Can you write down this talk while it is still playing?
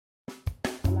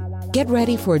Get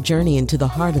ready for a journey into the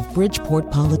heart of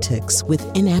Bridgeport politics with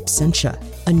In Absentia,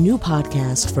 a new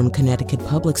podcast from Connecticut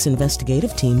Public's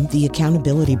investigative team, The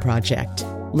Accountability Project.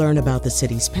 Learn about the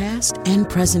city's past and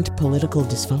present political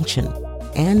dysfunction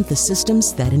and the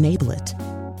systems that enable it.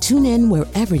 Tune in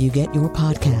wherever you get your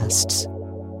podcasts.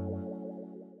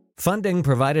 Funding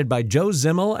provided by Joe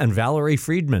Zimmel and Valerie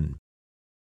Friedman.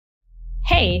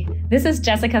 Hey, this is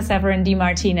Jessica Severin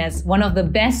DiMartinez, one of the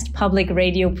best public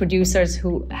radio producers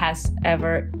who has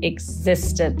ever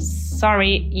existed.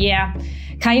 Sorry, yeah.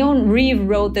 Chion Reeve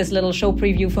wrote this little show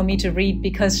preview for me to read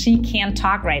because she can't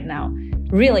talk right now.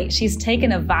 Really, she's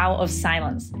taken a vow of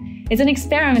silence. It's an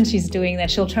experiment she's doing that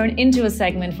she'll turn into a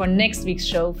segment for next week's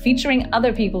show featuring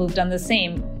other people who've done the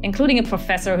same, including a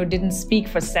professor who didn't speak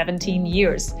for 17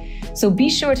 years. So be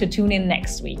sure to tune in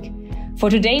next week. For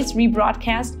today's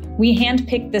rebroadcast, we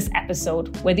handpicked this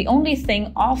episode where the only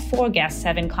thing all four guests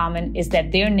have in common is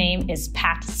that their name is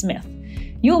Pat Smith.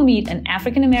 You'll meet an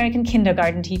African-American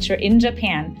kindergarten teacher in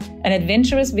Japan, an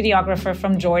adventurous videographer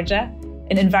from Georgia,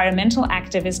 an environmental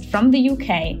activist from the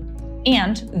UK,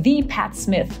 and the Pat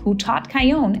Smith who taught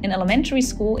Chion in elementary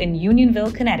school in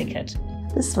Unionville, Connecticut.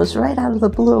 This was right out of the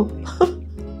blue.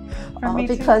 All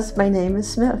because my name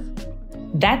is Smith.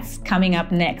 That's coming up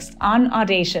next on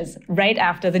Audacious, right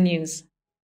after the news.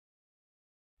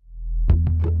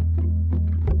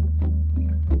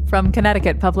 From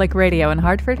Connecticut Public Radio in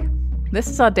Hartford, this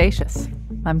is Audacious.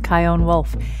 I'm Chion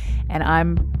Wolf, and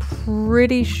I'm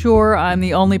pretty sure I'm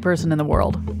the only person in the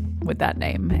world with that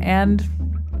name. And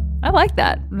I like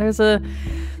that. There's a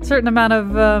certain amount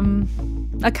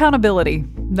of accountability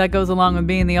that goes along with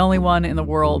being the only one in the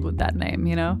world with that name,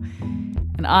 you know?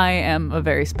 And I am a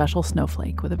very special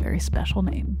snowflake with a very special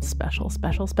name. Special,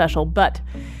 special, special. But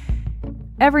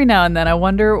every now and then I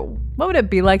wonder, what would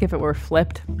it be like if it were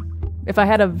flipped? If I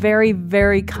had a very,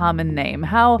 very common name,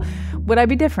 how would I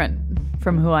be different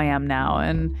from who I am now?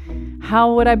 And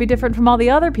how would I be different from all the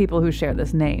other people who share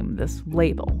this name, this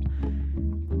label?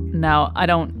 Now, I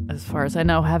don't, as far as I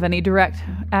know, have any direct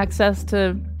access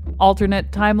to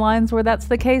alternate timelines where that's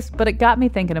the case, but it got me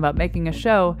thinking about making a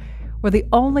show where the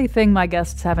only thing my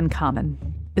guests have in common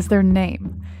is their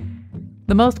name.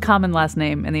 The most common last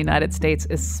name in the United States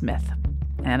is Smith.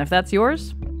 And if that's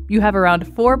yours, you have around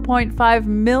 4.5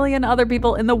 million other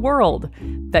people in the world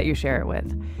that you share it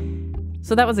with.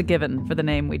 So that was a given for the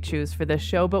name we choose for this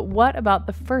show, but what about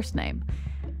the first name?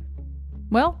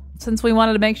 Well, since we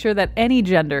wanted to make sure that any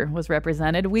gender was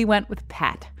represented, we went with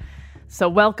Pat. So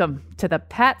welcome to the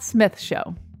Pat Smith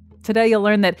Show. Today you'll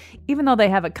learn that even though they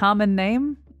have a common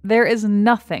name, there is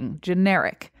nothing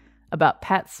generic about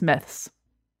Pat Smiths.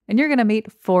 And you're going to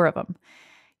meet four of them.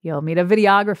 You'll meet a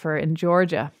videographer in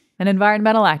Georgia, an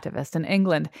environmental activist in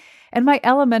England, and my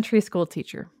elementary school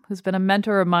teacher, who's been a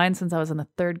mentor of mine since I was in the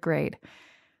 3rd grade.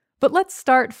 But let's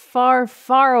start far,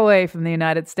 far away from the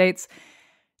United States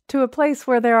to a place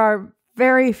where there are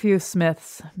very few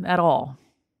Smiths at all.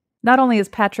 Not only is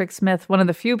Patrick Smith one of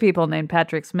the few people named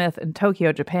Patrick Smith in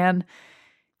Tokyo, Japan,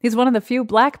 he's one of the few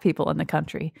Black people in the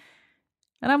country.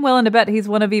 And I'm willing to bet he's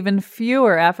one of even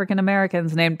fewer African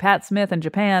Americans named Pat Smith in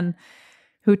Japan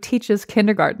who teaches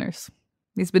kindergartners.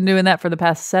 He's been doing that for the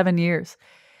past 7 years.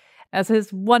 As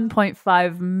his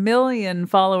 1.5 million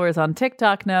followers on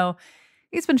TikTok know,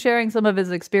 he's been sharing some of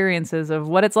his experiences of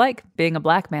what it's like being a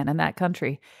Black man in that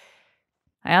country.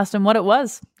 I asked him what it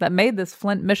was that made this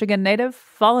Flint, Michigan native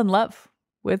fall in love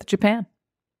with Japan.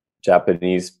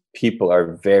 Japanese people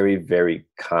are very, very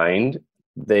kind.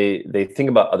 They think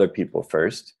about other people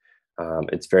first.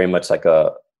 It's very much like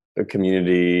a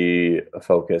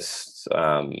community-focused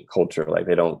culture. Like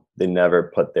they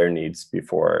never put their needs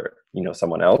before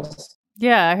someone else.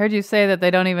 Yeah, I heard you say that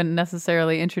they don't even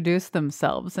necessarily introduce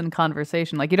themselves in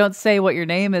conversation. Like you don't say what your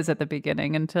name is at the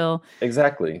beginning until...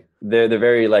 Exactly. They're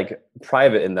very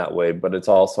private in that way, but it's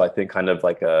also, I think, kind of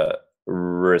like a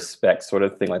respect sort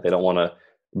of thing. Like they don't want to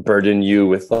burden you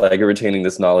with retaining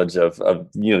this knowledge of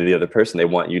the other person. They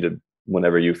want you to,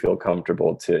 whenever you feel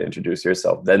comfortable, to introduce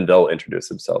yourself. Then they'll introduce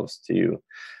themselves to you.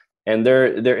 And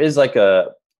there is a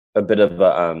bit of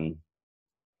a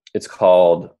it's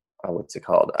called what's it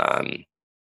called? I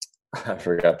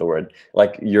forgot the word.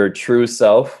 Like your true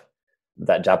self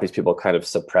that Japanese people kind of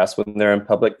suppress when they're in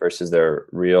public versus their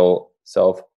real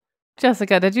self.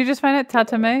 Jessica, did you just find it?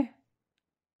 Tatame?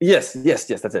 Yes,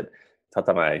 that's it.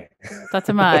 Tatame.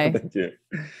 Tatame. Thank you.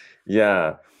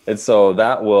 Yeah. And so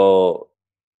that will,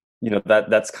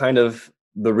 that's kind of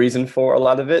the reason for a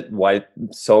lot of it, why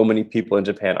so many people in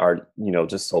Japan are,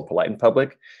 just so polite in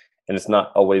public. And it's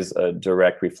not always a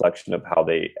direct reflection of how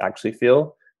they actually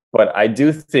feel. But I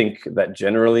do think that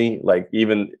generally,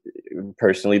 even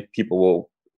personally, people will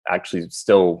actually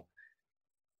still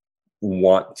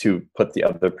want to put the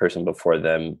other person before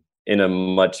them in a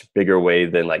much bigger way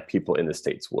than like people in the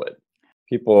States would.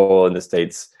 People in the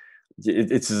States,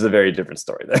 it's just a very different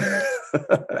story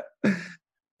there.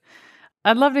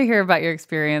 I'd love to hear about your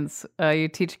experience. You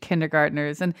teach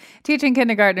kindergartners, and teaching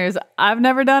kindergartners, I've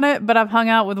never done it, but I've hung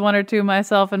out with one or two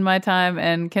myself in my time,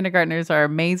 and kindergartners are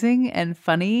amazing and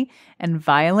funny and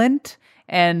violent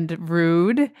and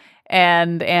rude.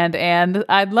 And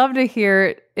I'd love to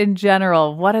hear in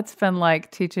general what it's been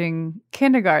like teaching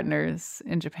kindergartners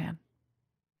in Japan.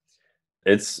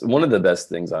 It's one of the best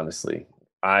things, honestly.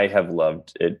 I have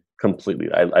loved it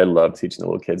completely. I love teaching the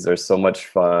little kids. They're so much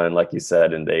fun, like you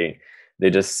said, and they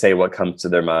just say what comes to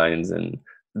their minds, and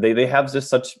they have just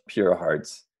such pure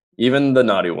hearts. Even the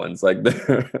naughty ones, like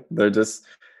they're just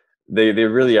they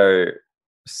really are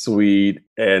sweet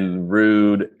and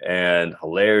rude and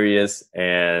hilarious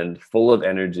and full of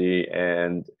energy,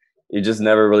 and you just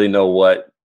never really know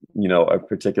what a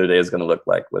particular day is going to look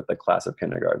like with a class of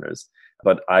kindergartners.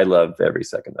 But I love every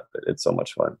second of it. It's so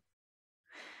much fun.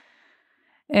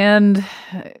 And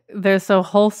they're so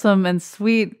wholesome and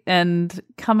sweet and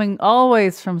coming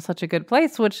always from such a good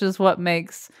place, which is what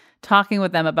makes talking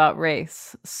with them about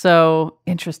race so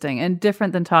interesting and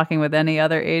different than talking with any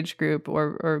other age group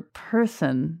or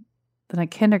person than a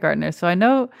kindergartner. So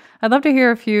I'd love to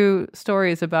hear a few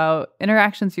stories about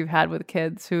interactions you've had with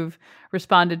kids who've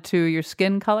responded to your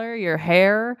skin color, your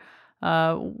hair.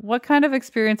 What kind of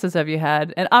experiences have you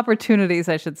had, and opportunities,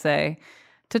 I should say,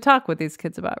 to talk with these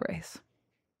kids about race?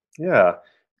 Yeah,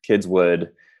 kids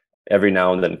would every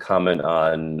now and then comment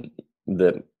on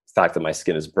the fact that my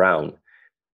skin is brown.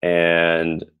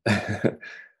 And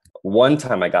one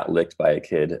time I got licked by a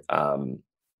kid. I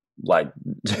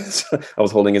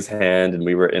was holding his hand and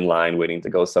we were in line waiting to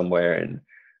go somewhere. And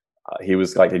he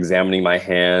was like examining my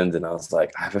hand. And I was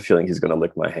like, I have a feeling he's going to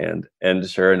lick my hand. And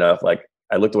sure enough, like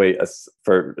I looked away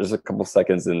for just a couple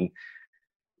seconds, and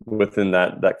within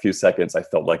that few seconds, I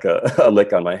felt like a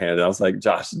lick on my hand. And I was like,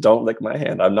 Josh, don't lick my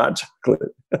hand. I'm not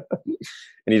chocolate. And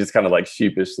he just kind of like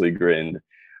sheepishly grinned.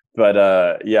 But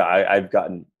I've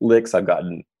gotten licks, I've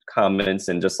gotten comments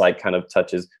and just like kind of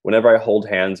touches. Whenever I hold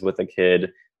hands with a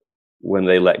kid, when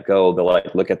they let go, they'll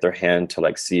like look at their hand to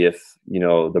like see if,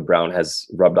 the brown has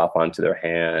rubbed off onto their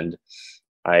hand.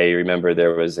 I remember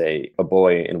there was a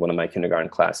boy in one of my kindergarten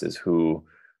classes who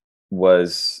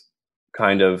was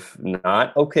kind of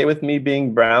not okay with me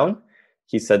being brown.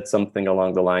 He said something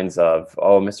along the lines of,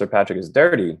 "Oh, Mr. Patrick is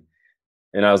dirty."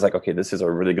 And I was like, okay, this is a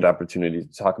really good opportunity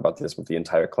to talk about this with the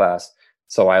entire class.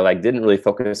 So I didn't really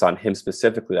focus on him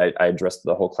specifically. I addressed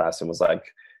the whole class and was like,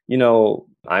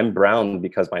 I'm brown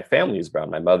because my family is brown.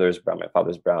 My mother's brown, my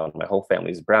father's brown, my whole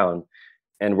family is brown.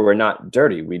 And we're not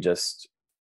dirty. We just,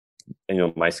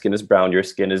 my skin is brown. Your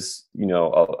skin is,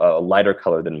 a lighter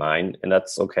color than mine. And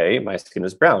that's okay. My skin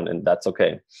is brown and that's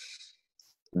okay.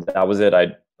 That was it.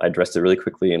 I addressed it really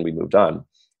quickly and we moved on.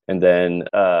 And then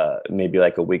maybe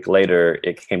like a week later,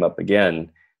 it came up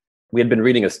again. We had been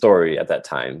reading a story at that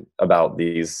time about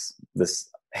this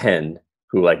hen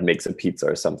who like makes a pizza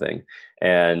or something.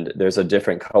 And there's a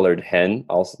different colored hen.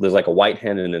 Also, there's like a white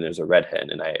hen and then there's a red hen.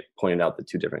 And I pointed out the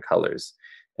two different colors.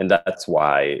 And that's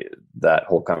why that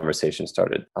whole conversation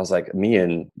started. I was like, me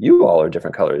and you all are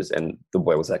different colors. And the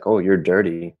boy was like, oh, you're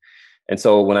dirty. And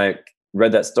so when I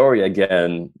read that story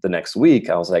again the next week,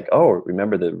 I was like, oh,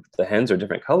 remember the hens are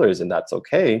different colors and that's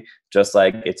okay. Just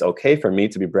like it's okay for me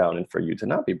to be brown and for you to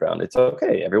not be brown. It's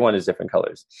okay. Everyone is different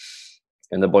colors.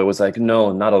 And the boy was like,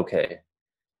 no, not okay.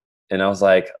 And I was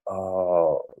like,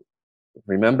 oh,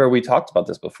 remember we talked about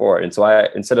this before. And so I,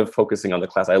 instead of focusing on the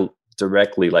class, I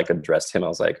directly addressed him. I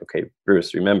was like, okay,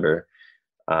 Bruce, remember,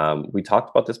 we talked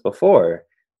about this before.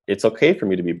 It's okay for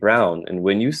me to be brown. And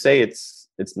when you say it's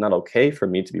not okay for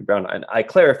me to be brown, and I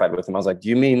clarified with him, I was like, do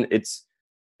you mean it's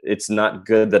not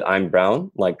good that I'm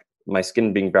brown? Like my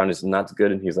skin being brown is not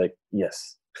good? And he's like,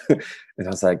 yes. And I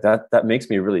was like, that makes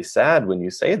me really sad when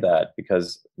you say that,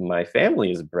 because my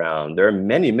family is brown. There are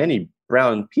many, many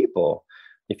brown people.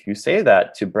 If you say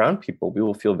that to brown people, we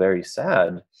will feel very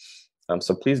sad.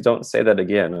 So please don't say that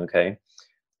again, okay?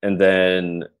 And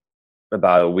then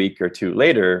about a week or two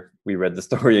later, we read the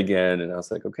story again, and I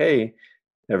was like, okay,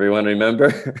 everyone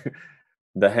remember,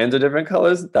 the hens are different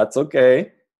colors. That's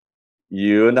okay.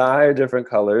 You and I are different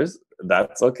colors.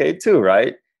 That's okay too,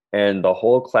 right? And the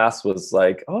whole class was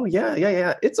like, oh,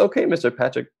 yeah. It's okay, Mr.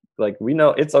 Patrick. Like, we know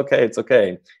it's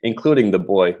okay, including the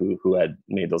boy who had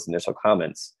made those initial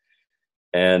comments.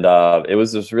 And it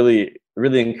was just really,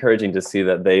 really encouraging to see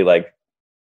that they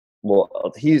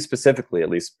well, he specifically at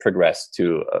least progressed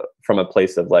to from a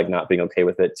place of like not being okay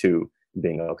with it to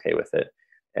being okay with it.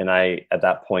 And I, at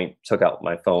that point, took out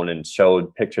my phone and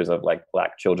showed pictures of like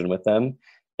Black children with them.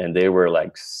 And they were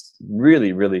like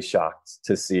really, really shocked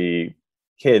to see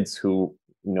kids who,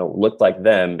 you know, looked like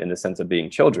them in the sense of being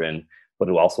children, but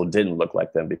who also didn't look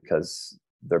like them because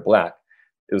they're Black.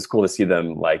 It was cool to see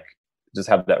them like just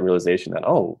have that realization that,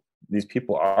 oh, these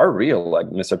people are real. Like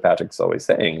Mr. Patrick's always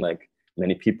saying, like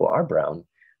many people are brown.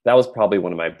 That was probably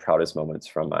one of my proudest moments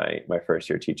from my first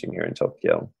year teaching here in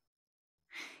Tokyo.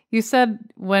 You said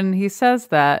when he says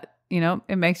that, you know,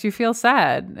 it makes you feel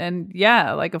sad. And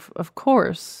yeah, like, of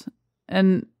course.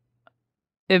 And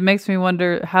it makes me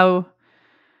wonder how,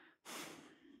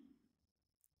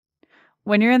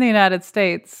 when you're in the United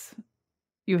States,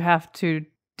 you have to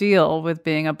deal with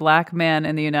being a Black man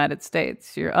in the United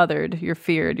States. You're othered, you're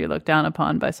feared, you're looked down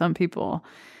upon by some people.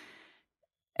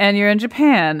 And you're in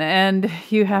Japan, and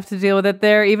you have to deal with it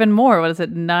there even more. What is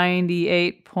it,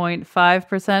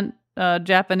 98.5%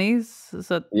 Japanese?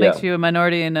 So it makes you a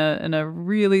minority in a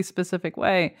really specific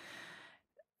way.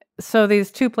 So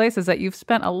these two places that you've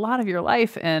spent a lot of your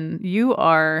life in, you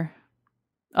are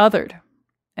othered.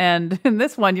 And in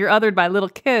this one, you're othered by little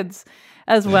kids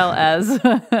as well as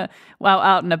while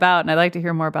out and about. And I'd like to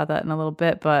hear more about that in a little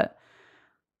bit. But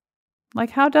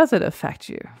like, how does it affect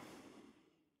you?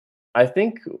 I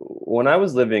think when I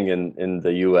was living in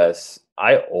the US,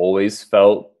 I always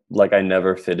felt like I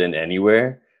never fit in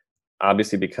anywhere.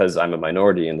 Obviously, because I'm a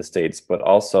minority in the States, but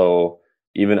also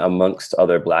even amongst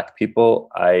other Black people,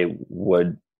 I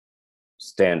would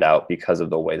stand out because of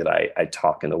the way that I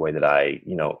talk and the way that I,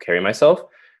 you know, carry myself.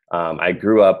 I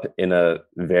grew up in a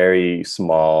very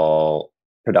small,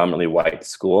 predominantly white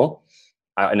school.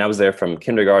 And I was there from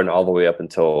kindergarten all the way up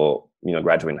until, you know,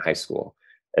 graduating high school.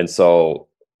 And so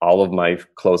all of my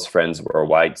close friends were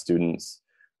white students,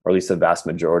 or at least a vast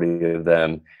majority of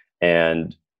them.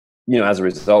 And, you know, as a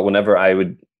result, whenever I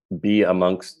would be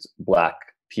amongst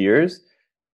Black peers,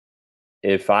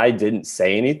 if I didn't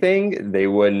say anything, they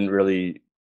wouldn't really,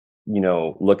 you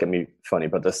know, look at me funny.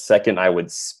 But the second I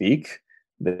would speak,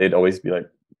 they'd always be like,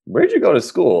 "Where'd you go to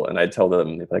school?" And I'd tell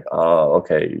them, they'd be like, "Oh,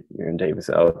 okay, you're in Davis."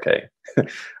 Oh, okay.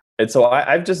 And so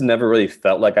I've just never really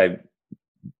felt like I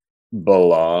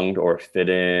belonged or fit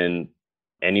in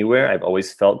anywhere. I've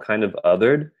always felt kind of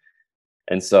othered.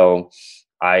 And so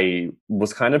I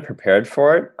was kind of prepared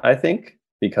for it, I think,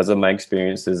 because of my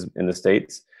experiences in the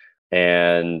States.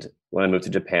 And when I moved to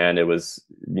Japan, it was,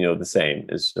 you know, the same.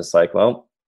 It's just like, well,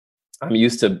 I'm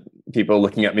used to people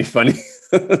looking at me funny.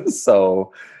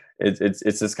 So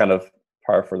it's just kind of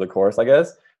par for the course, I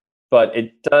guess. But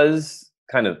it does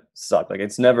kind of suck. Like,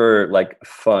 it's never like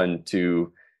fun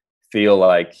to feel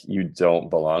like you don't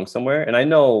belong somewhere. And I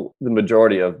know the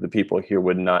majority of the people here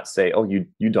would not say, "Oh,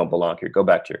 you don't belong here, go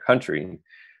back to your country."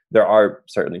 There are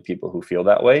certainly people who feel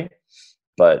that way,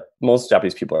 but most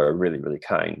Japanese people are really, really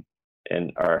kind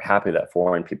and are happy that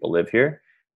foreign people live here.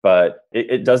 But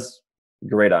it does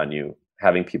grate on you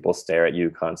having people stare at you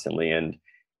constantly. And,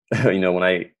 you know, when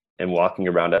I am walking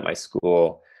around at my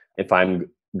school, if I'm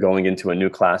going into a new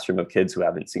classroom of kids who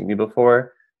haven't seen me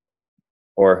before,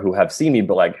 or who have seen me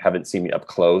but like haven't seen me up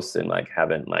close and like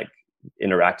haven't like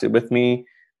interacted with me,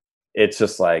 it's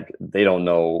just like they don't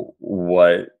know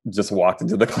what just walked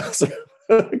into the classroom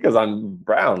because I'm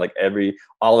brown. Like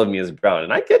all of me is brown,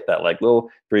 and I get that. Like little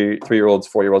 3-year-olds,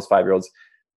 4-year-olds, 5-year-olds,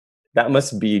 that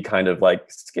must be kind of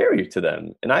like scary to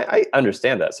them, and I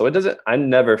understand that. So I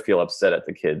never feel upset at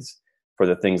the kids for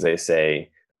the things they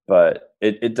say, but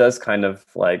it does kind of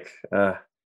like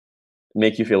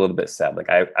make you feel a little bit sad. Like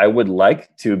I would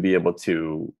like to be able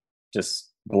to just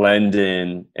blend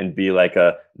in and be like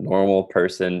a normal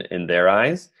person in their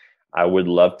eyes. I would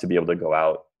love to be able to go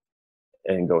out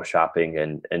and go shopping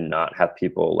and not have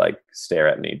people like stare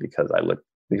at me because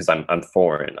I'm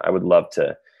foreign. I would love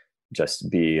to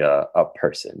just be a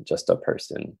person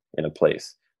in a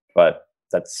place, but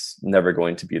that's never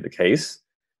going to be the case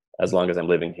as long as I'm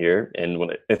living here.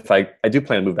 And if I do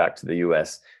plan to move back to the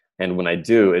US, and when I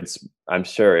do, I'm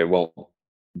sure it won't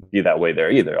be that way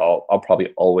there either. I'll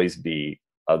probably always be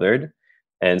othered.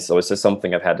 And so it's just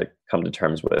something I've had to come to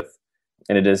terms with.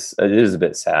 And it is a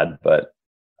bit sad, but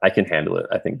I can handle it,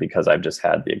 I think, because I've just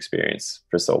had the experience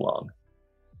for so long.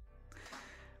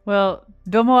 Well,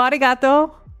 domo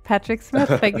arigato, Patrick Smith.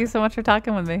 Thank you so much for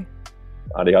talking with me.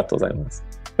 Arigato gozaimasu.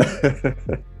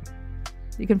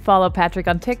 You can follow Patrick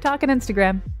on TikTok and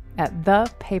Instagram at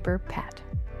ThePaperPat.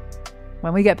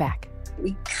 When we get back.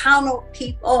 We cannot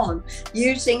keep on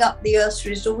using up the Earth's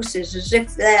resources as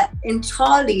if they're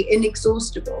entirely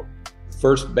inexhaustible.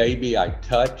 First baby I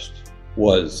touched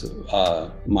was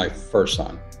my first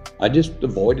son. I just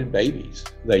avoided babies.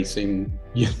 They seemed,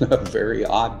 very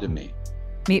odd to me.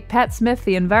 Meet Pat Smith,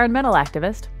 the environmental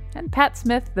activist, and Pat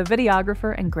Smith, the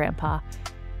videographer and grandpa.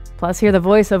 Plus, hear the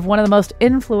voice of one of the most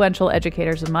influential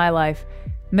educators in my life,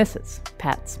 Mrs.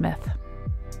 Pat Smith.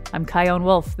 I'm Chion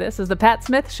Wolf. This is The Pat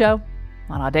Smith Show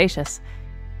on Audacious.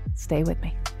 Stay with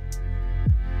me.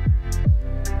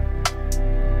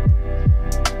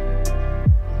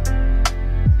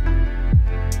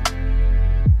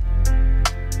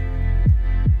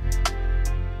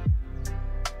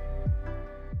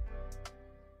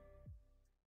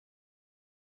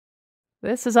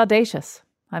 This is Audacious.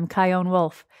 I'm Chion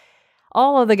Wolf.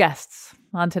 All of the guests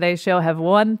on today's show have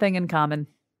one thing in common.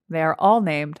 They are all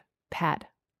named Pat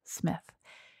Smith.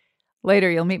 Later,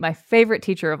 you'll meet my favorite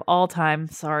teacher of all time.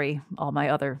 Sorry, all my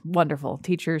other wonderful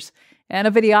teachers. And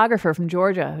a videographer from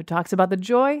Georgia who talks about the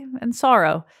joy and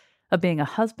sorrow of being a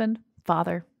husband,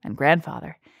 father, and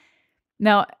grandfather.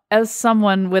 Now, as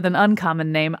someone with an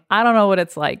uncommon name, I don't know what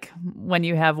it's like when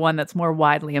you have one that's more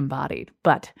widely embodied,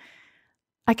 but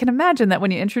I can imagine that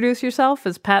when you introduce yourself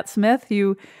as Pat Smith,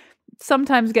 you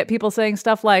sometimes get people saying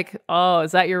stuff like, "Oh,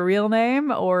 is that your real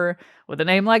name?" Or, "With a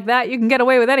name like that, you can get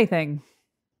away with anything."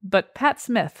 But Pat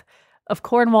Smith of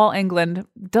Cornwall, England,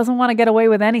 doesn't want to get away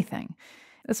with anything,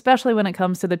 especially when it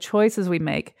comes to the choices we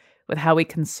make with how we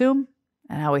consume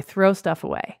and how we throw stuff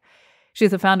away.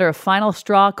 She's the founder of Final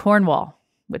Straw Cornwall,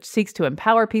 which seeks to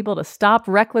empower people to stop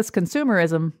reckless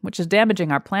consumerism, which is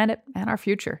damaging our planet and our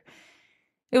future.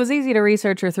 It was easy to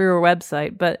research her through her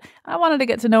website, but I wanted to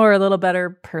get to know her a little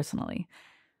better personally.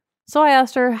 So I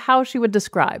asked her how she would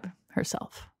describe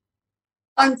herself.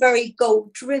 I'm very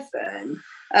goal-driven.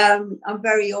 I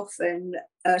very often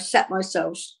set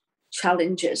myself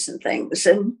challenges and things.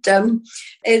 And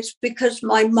it's because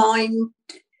my mind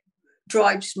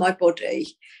drives my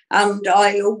body. And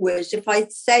I always, if I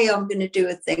say I'm going to do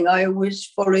a thing, I always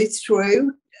follow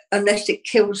through unless it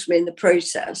kills me in the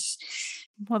process.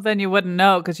 Well, then you wouldn't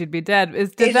know because you'd be dead.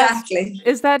 Exactly.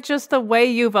 Is that just the way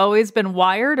you've always been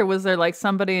wired, or was there like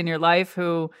somebody in your life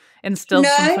who instilled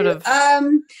some sort of...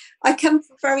 I come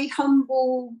from very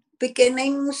humble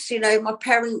beginnings. My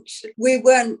parents, we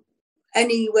weren't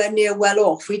anywhere near well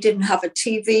off. We didn't have a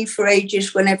TV for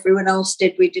ages when everyone else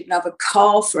did. We didn't have a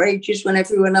car for ages when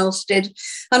everyone else did.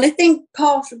 And I think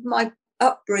part of my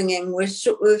upbringing was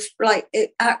sort of like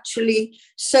it actually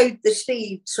sowed the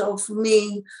seeds of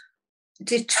me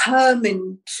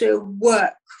determined to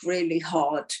work really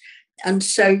hard. And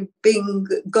so being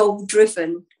goal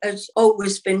driven has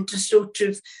always been to sort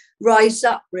of rise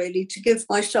up, really, to give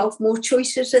myself more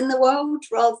choices in the world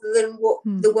rather than what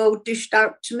the world dished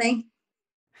out to me.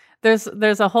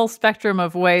 There's a whole spectrum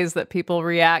of ways that people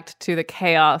react to the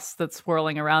chaos that's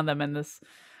swirling around them in this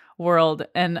world.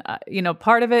 And,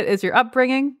 part of it is your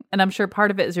upbringing, and I'm sure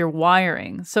part of it is your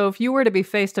wiring. So if you were to be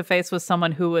face to face with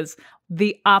someone who was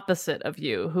the opposite of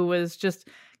you, who was just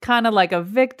kind of like a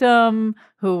victim,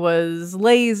 who was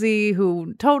lazy,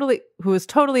 who was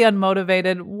totally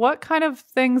unmotivated, what kind of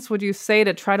things would you say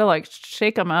to try to like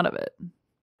shake them out of it?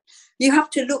 You have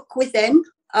to look within.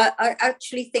 I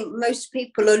actually think most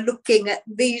people are looking at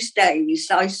these days.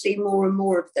 I see more and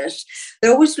more of this.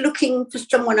 They're always looking for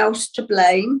someone else to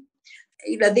blame.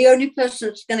 The only person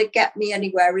that's going to get me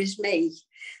anywhere is me.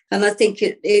 And I think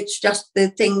it's just the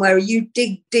thing where you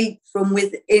dig deep from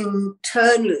within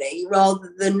internally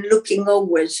rather than looking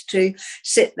always to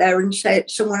sit there and say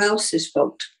it's someone else's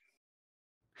fault.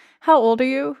 How old are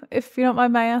you, if you don't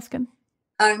mind my asking?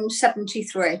 I'm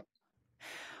 73.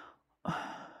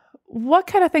 What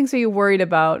kind of things are you worried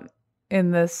about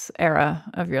in this era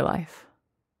of your life?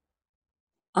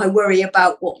 I worry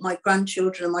about what my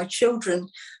grandchildren and my children,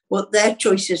 what their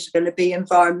choices are going to be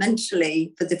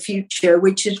environmentally for the future,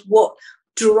 which is what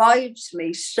drives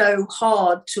me so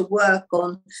hard to work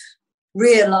on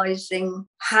realizing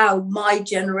how my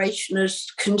generation has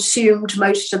consumed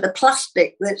most of the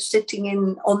plastic that's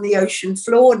sitting on the ocean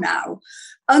floor now.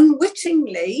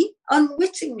 Unwittingly,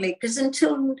 because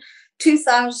until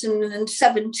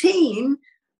 2017,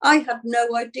 I had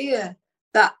no idea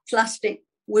that plastic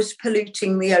was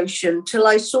polluting the ocean till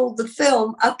I saw the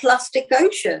film A Plastic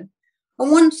Ocean.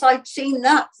 And once I'd seen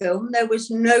that film, there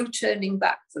was no turning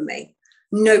back for me,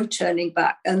 no turning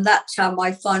back. And that's how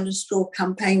my Final Straw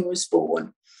campaign was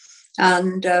born.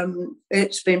 And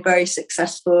it's been very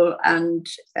successful. And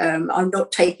I'm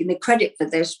not taking the credit for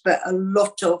this, but a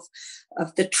lot of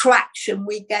the traction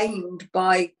we gained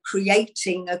by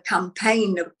creating a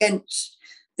campaign against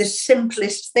the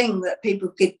simplest thing that people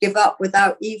could give up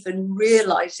without even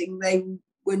realizing they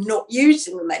we're not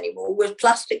using them anymore with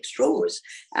plastic straws.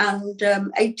 And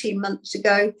 18 months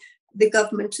ago, the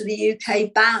government of the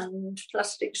UK banned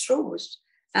plastic straws.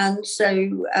 And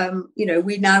so,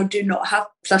 we now do not have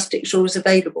plastic straws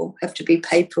available. Have to be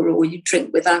paper, or you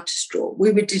drink without a straw.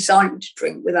 We were designed to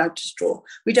drink without a straw.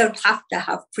 We don't have to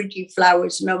have pretty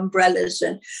flowers and umbrellas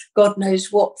and God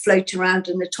knows what floating around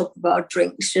in the top of our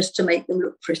drinks just to make them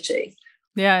look pretty.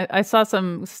 Yeah, I saw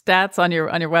some stats on your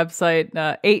website.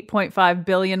 8.5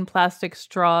 billion plastic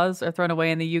straws are thrown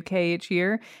away in the UK each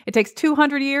year. It takes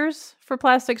 200 years for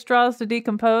plastic straws to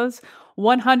decompose.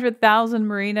 100,000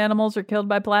 marine animals are killed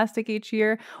by plastic each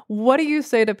year. What do you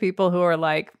say to people who are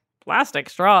like, plastic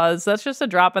straws, that's just a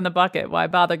drop in the bucket. Why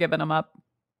bother giving them up?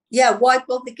 Yeah, why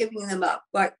bother giving them up?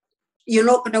 Like, you're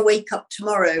not going to wake up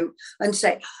tomorrow and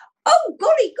say, oh,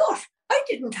 golly gosh, I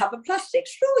didn't have a plastic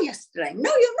straw yesterday. No,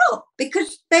 you're not,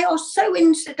 because they are so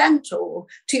incidental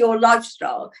to your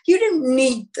lifestyle. You don't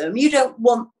need them. You don't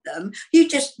want them. You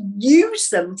just use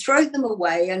them, throw them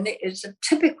away. And it is a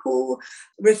typical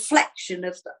reflection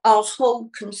of our whole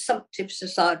consumptive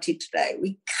society today.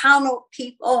 We cannot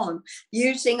keep on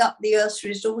using up the Earth's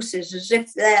resources as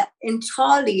if they're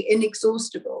entirely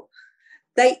inexhaustible.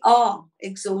 They are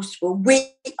exhaustible.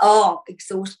 We are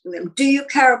exhausting them. Do you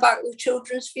care about your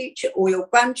children's future or your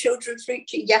grandchildren's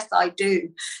future? Yes, I do.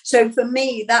 So for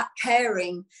me, that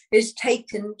caring is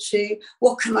taken to,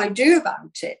 what can I do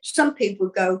about it? Some people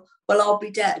go, well, I'll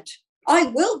be dead. I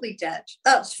will be dead,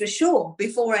 that's for sure,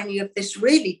 before any of this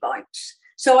really bites.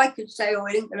 So I could say, oh,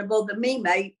 it ain't going to bother me,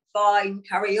 mate. Fine,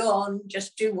 carry on,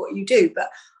 just do what you do. But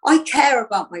I care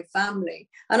about my family,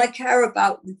 and I care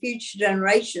about the future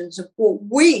generations of what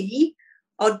we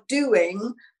are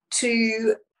doing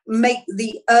to make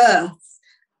the Earth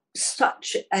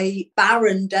such a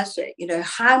barren desert.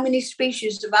 How many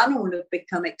species of animal have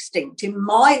become extinct in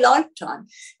my lifetime?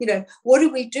 What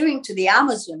are we doing to the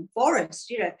Amazon forest?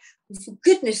 For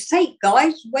goodness sake,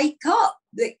 guys, wake up.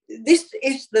 This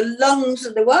is the lungs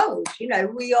of the world.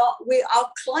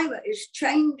 Our climate is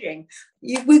changing.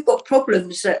 We've got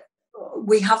problems that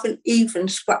we haven't even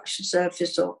scratched the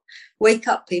surface of. Wake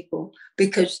up, people,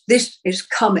 because this is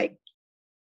coming.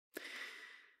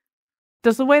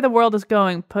 Does the way the world is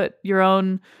going put your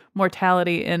own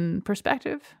mortality in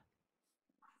perspective?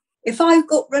 If I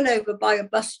got run over by a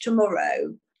bus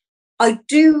tomorrow, I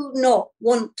do not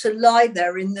want to lie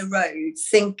there in the road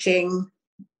thinking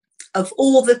of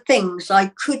all the things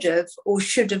I could have or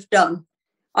should have done.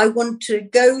 I want to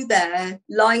go there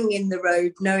lying in the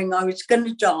road knowing I was going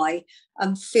to die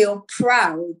and feel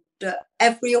proud that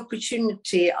every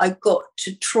opportunity I got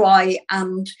to try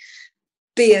and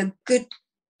be a good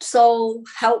soul,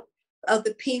 help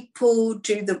other people,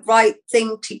 do the right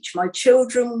thing, teach my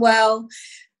children well,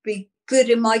 be good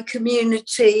in my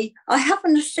community. I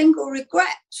haven't a single regret.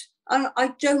 And I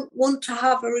don't want to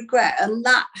have a regret. And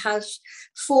that has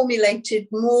formulated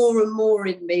more and more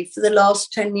in me for the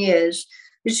last 10 years.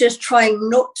 It's just trying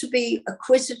not to be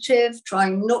acquisitive,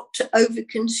 trying not to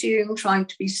overconsume, trying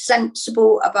to be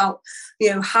sensible about,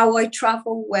 how I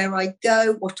travel, where I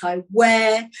go, what I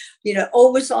wear,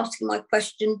 always asking my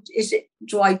question,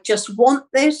 do I just want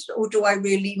this or do I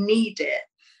really need it?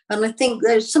 And I think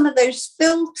there's some of those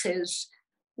filters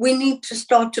we need to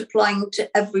start applying to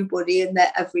everybody in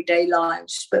their everyday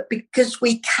lives. But because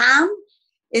we can,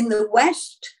 in the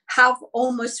West, have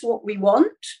almost what we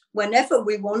want, whenever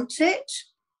we want it,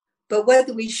 but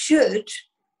whether we should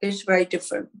is very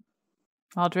different.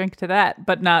 I'll drink to that,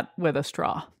 but not with a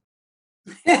straw.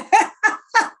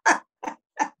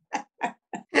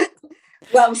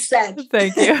 Well said.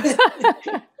 Thank you.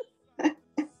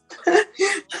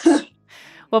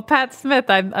 Well, Pat Smith,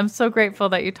 I'm so grateful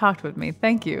that you talked with me.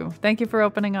 Thank you. Thank you for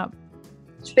opening up.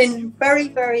 It's been very,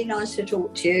 very nice to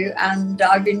talk to you, and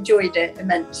I've enjoyed it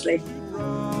immensely.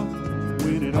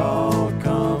 When it all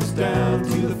comes down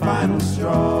to the final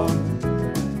straw.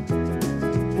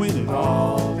 When it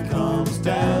all comes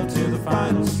down to the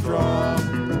final straw.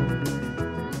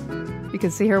 You can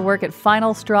see her work at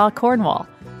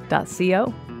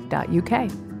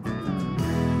finalstrawcornwall.co.uk.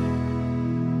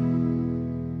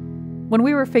 When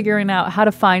we were figuring out how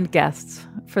to find guests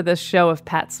for this show of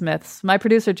Pat Smith's, my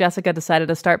producer Jessica decided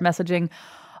to start messaging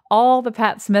all the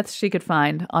Pat Smiths she could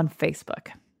find on Facebook.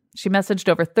 She messaged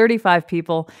over 35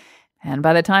 people, and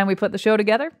by the time we put the show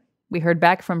together, we heard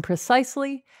back from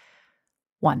precisely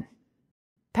one.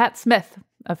 Pat Smith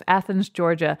of Athens,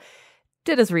 Georgia,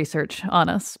 did his research on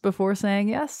us before saying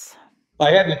yes.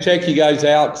 I had to check you guys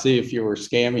out, see if you were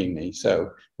scamming me.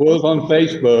 So it was on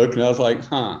Facebook, and I was like,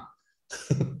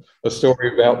 A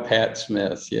story about Pat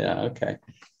Smith. Yeah, okay.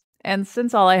 And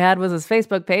since all I had was his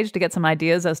Facebook page to get some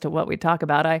ideas as to what we'd talk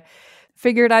about, I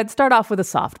figured I'd start off with a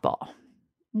softball.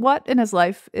 What in his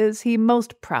life is he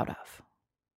most proud of?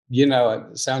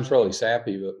 It sounds really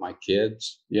sappy, but my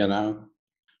kids,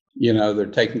 they're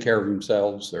taking care of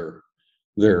themselves.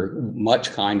 They're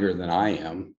much kinder than I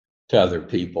am to other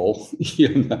people,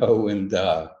 and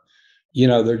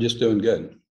they're just doing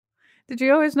good. Did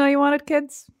you always know you wanted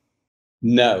kids?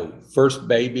 No. First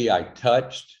baby I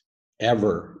touched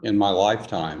ever in my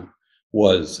lifetime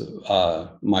was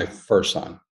my first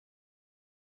son.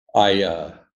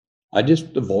 I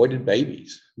just avoided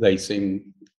babies. They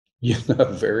seem,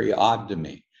 very odd to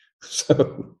me.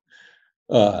 So,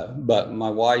 but my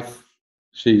wife,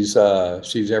 she's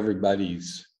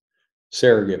everybody's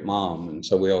surrogate mom, and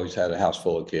so we always had a house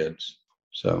full of kids.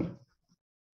 So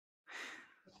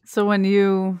when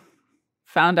you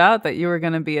found out that you were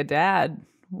going to be a dad,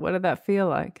 what did that feel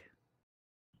like?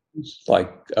 It's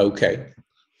like, okay,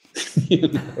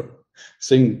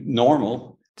 seemed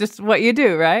normal. Just what you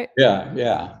do, right?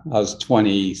 Yeah. I was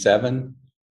 27,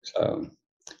 so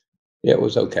it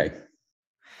was okay.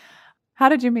 How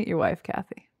did you meet your wife,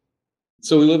 Kathy?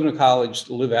 So we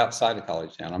live outside of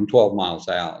college town. I'm 12 miles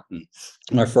out. And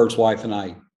my first wife and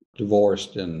I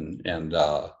divorced, and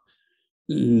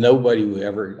nobody would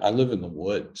ever, I live in the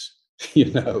woods,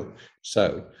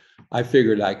 so I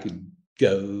figured I could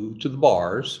go to the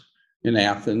bars in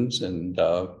Athens and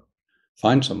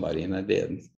find somebody, and I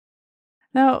did.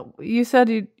 Now, you said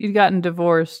you'd gotten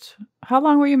divorced. How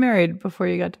long were you married before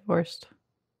you got divorced?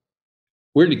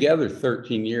 We're together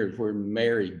 13 years. We're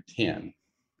married 10.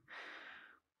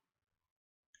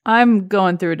 I'm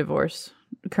going through a divorce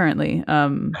currently. I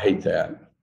hate that.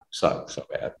 Sucks so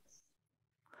bad.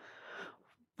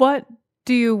 What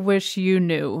do you wish you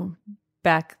knew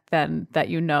back then that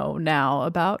you know now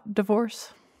about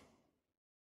divorce?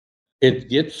 It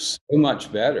gets so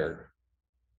much better.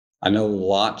 I know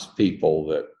lots of people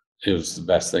that it was the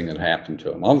best thing that happened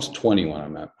to them. I was 20 when I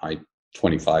met my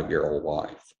 25-year-old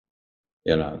wife,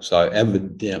 so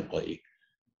evidently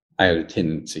I had a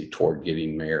tendency toward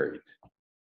getting married.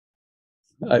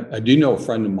 I do know a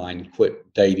friend of mine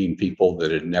quit dating people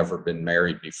that had never been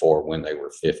married before when they were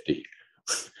 50.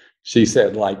 She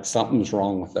said, something's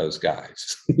wrong with those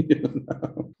guys.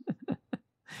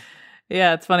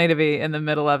 Yeah, it's funny to be in the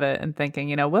middle of it and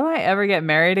thinking, will I ever get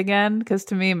married again? Because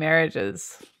to me, marriage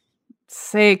is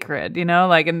sacred,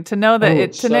 and to know that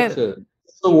it's the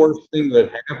worst thing that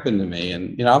happened to me.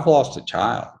 And, I've lost a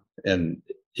child, and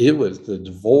the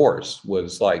divorce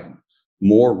was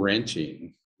more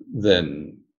wrenching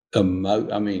than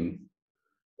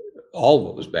all of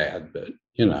it was bad, but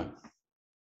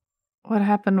What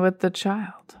happened with the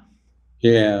child?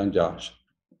 Yeah, Josh.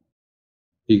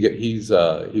 He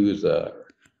was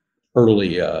early.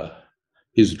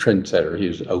 He's a trendsetter. He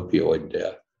was opioid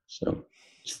death. So,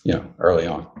 early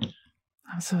on.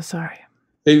 I'm so sorry.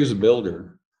 He was a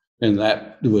builder, and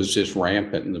that was just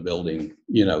rampant in the building.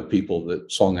 People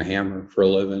that swung a hammer for a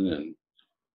living, and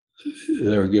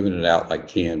they were giving it out like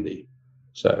candy.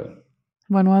 So,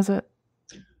 when was it?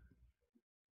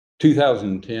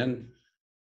 2010.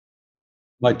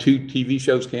 My 2 TV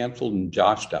shows canceled, and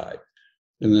Josh died,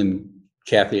 and then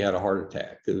Kathy had a heart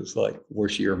attack. It was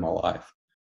worst year of my life.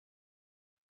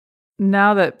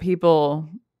 Now that people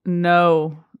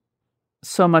know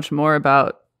so much more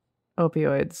about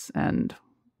opioids and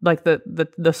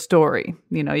the story,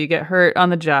 you get hurt on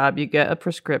the job, you get a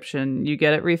prescription, you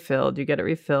get it refilled, you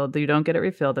don't get it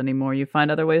refilled anymore, you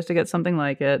find other ways to get something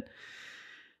like it.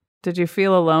 Did you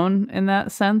feel alone in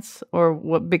that sense,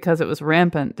 or because it was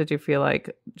rampant, did you feel like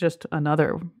just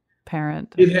another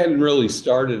parent? It hadn't really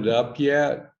started up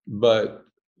yet, but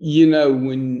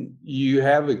when you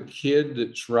have a kid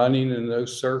that's running in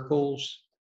those circles,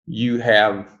 you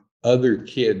have other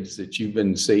kids that you've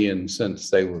been seeing since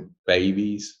they were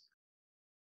babies.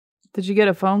 Did you get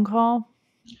a phone call?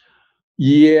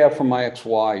 Yeah, from my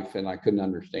ex-wife, and I couldn't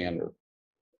understand her.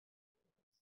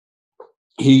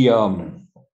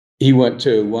 He went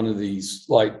to one of these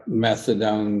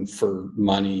methadone for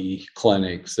money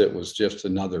clinics that was just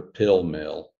another pill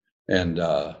mill. And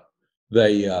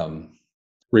they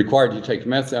required you to take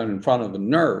methadone in front of a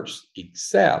nurse,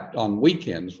 except on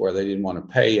weekends where they didn't want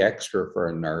to pay extra for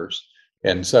a nurse.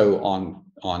 And so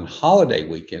on holiday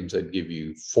weekends, they'd give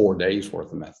you 4 days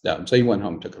worth of methadone. So he went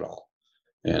home, took it all.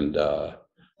 And I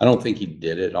don't think he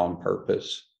did it on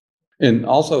purpose. And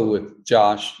also with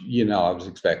Josh, I was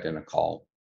expecting a call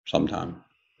sometime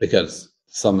because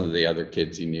some of the other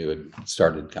kids he knew had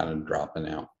started kind of dropping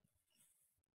out.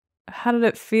 How did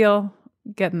it feel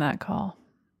getting that call?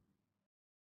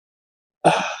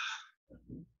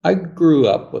 I grew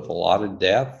up with a lot of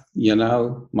death. You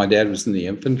know, my dad was in the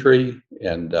infantry,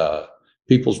 and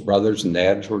people's brothers and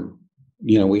dads were,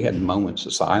 you know, we had moments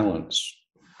of silence,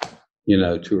 you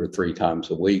know, 2 or 3 times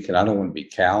a week. And I don't want to be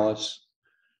callous,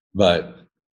 but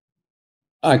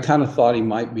I kind of thought he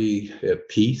might be at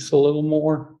peace a little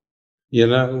more. You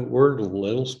know, we're a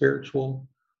little spiritual.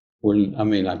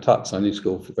 I taught Sunday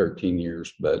school for 13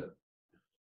 years, but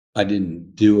I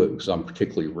didn't do it because I'm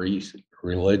particularly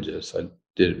religious. I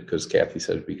did it because Kathy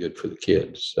said it'd be good for the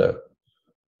kids.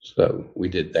 So we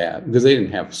did that because they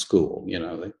didn't have school, you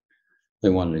know, they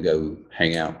wanted to go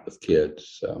hang out with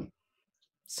kids.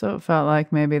 So it felt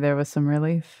like maybe there was some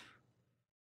relief.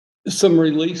 Some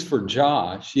release for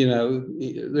Josh. You know,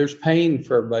 there's pain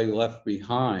for everybody left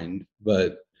behind,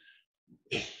 but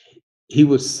he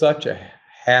was such a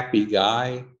happy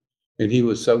guy and he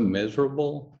was so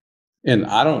miserable. And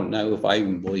I don't know if I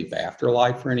even believe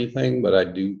afterlife or anything, but I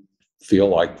do feel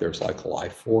like there's like a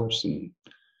life force, and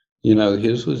you know,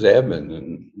 his was ebbing,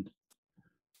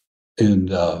 and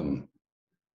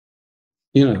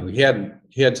you know, he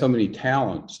had so many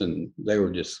talents and they were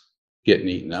just getting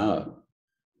eaten up.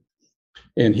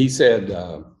 And he said,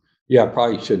 yeah, I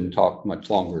probably shouldn't talk much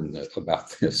longer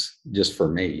about this just for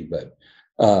me, but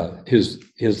his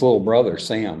little brother,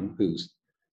 Sam, who's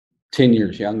 10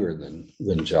 years younger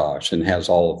than Josh and has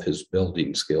all of his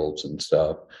building skills and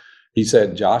stuff. He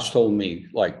said, Josh told me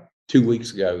like 2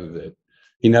 weeks ago that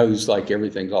he knows like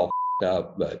everything's all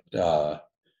up, but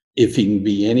if he can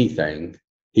be anything,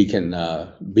 he can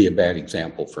be a bad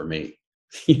example for me,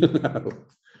 you know,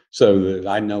 so that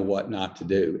I know what not to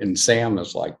do. And Sam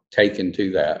is like taken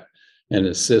to that. And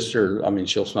his sister, I mean,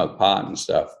 she'll smoke pot and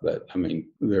stuff, but I mean,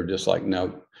 they're just like,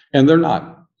 nope. And they're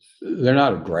not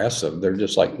aggressive. They're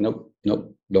just like, nope,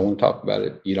 don't want to talk about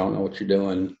it. You don't know what you're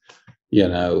doing, you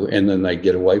know, and then they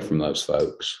get away from those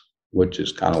folks, which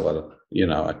is kind of what, you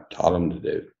know, I taught them to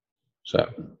do. So.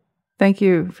 Thank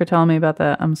you for telling me about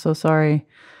that. I'm so sorry.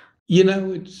 You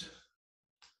know,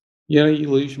 you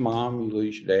lose your mom, you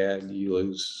lose your dad, you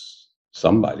lose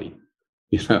somebody,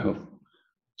 you know,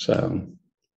 so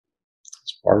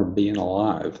it's part of being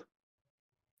alive.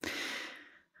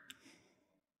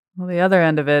 Well, the other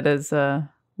end of it is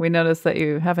we noticed that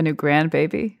you have a new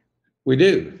grandbaby. We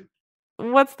do.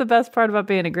 What's the best part about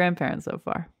being a grandparent so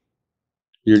far?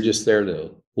 You're just there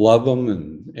to love them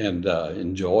and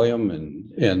enjoy them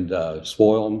and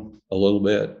spoil them a little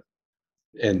bit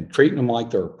and treating them like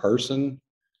they're a person.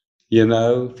 You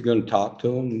know, if you're going to talk to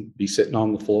them, be sitting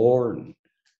on the floor, and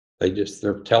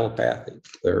they're telepathic.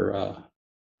 They're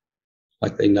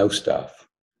like they know stuff,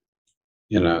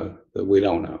 you know, that we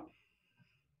don't know.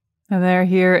 And they're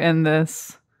here in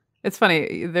this. It's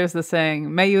funny. There's the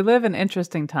saying, may you live in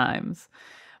interesting times,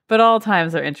 but all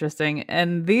times are interesting.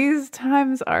 And these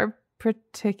times are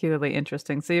particularly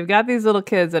interesting. So you've got these little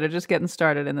kids that are just getting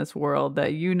started in this world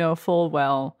that you know full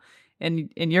well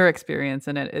in your experience.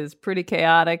 And it is pretty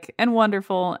chaotic and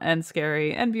wonderful and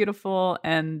scary and beautiful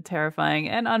and terrifying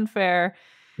and unfair.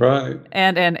 Right.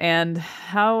 And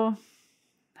how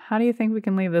do you think we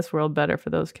can leave this world better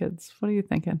for those kids? What are you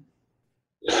thinking?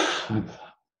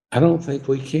 I don't think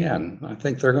we can. I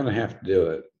think they're going to have to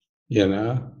do it. You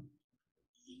know,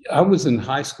 I was in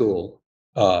high school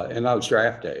and I was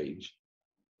draft age,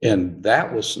 and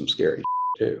that was some scary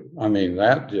too. I mean,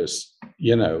 that just,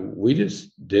 you know, we just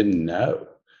didn't know.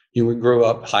 You know, we grew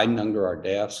up hiding under our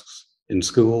desks in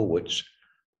school, which,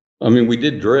 I mean, we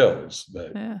did drills,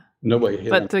 but nobody hit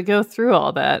them. But to go through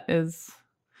all that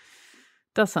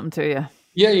does something to you.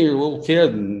 Yeah, you're a little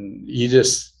kid and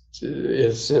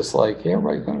it's just like,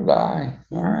 everybody's going to die.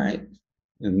 All right.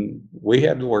 And we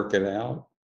had to work it out.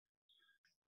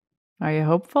 Are you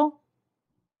hopeful?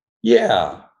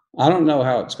 Yeah. I don't know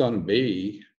how it's going to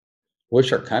be.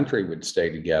 Wish our country would stay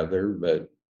together, but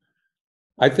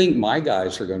I think my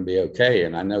guys are going to be okay.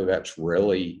 And I know that's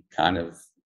really kind of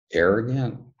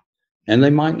arrogant, and they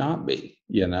might not be,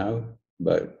 you know,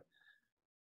 but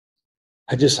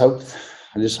I just hope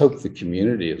the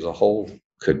community as a whole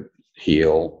could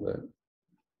heal, but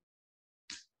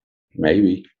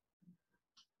maybe,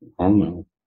 I don't know.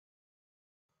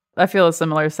 I feel a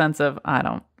similar sense of, I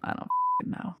don't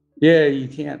know. Yeah, you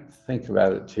can't think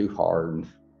about it too hard.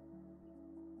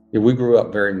 Yeah, we grew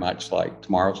up very much like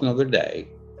tomorrow's another day,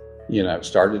 you know,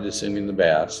 started assuming the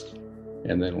best,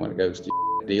 and then when it goes to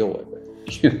deal with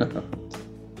it, you know.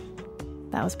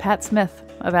 That was Pat Smith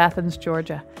of Athens,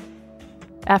 Georgia.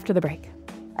 After the break.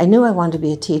 I knew I wanted to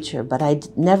be a teacher, but I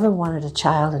never wanted a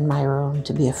child in my room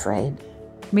to be afraid.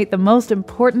 Meet the most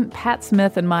important Pat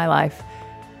Smith in my life,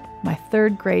 my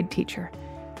 3rd grade teacher.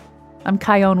 I'm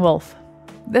Chion Wolf.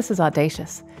 This is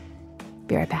Audacious.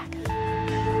 Be right back.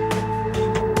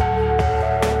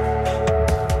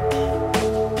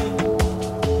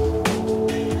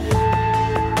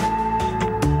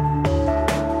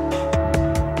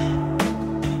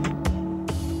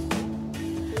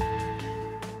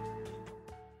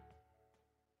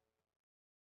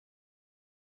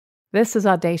 This is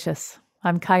Audacious.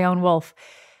 I'm Chion Wolf.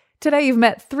 Today you've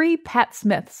met 3 Pat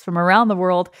Smiths from around the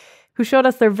world who showed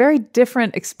us their very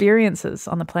different experiences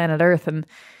on the planet Earth. And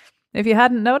if you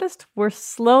hadn't noticed, we're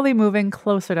slowly moving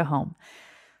closer to home.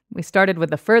 We started with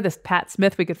the furthest Pat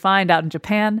Smith we could find out in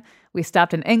Japan. We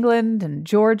stopped in England and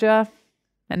Georgia.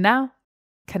 And now,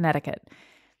 Connecticut.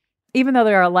 Even though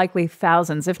there are likely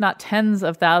thousands, if not tens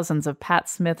of thousands of Pat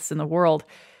Smiths in the world,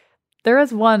 there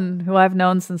is one who I've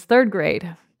known since 3rd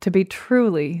grade to be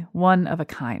truly one of a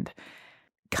kind.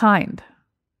 Kind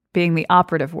being the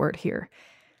operative word here.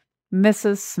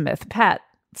 Mrs. Smith, Pat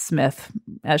Smith,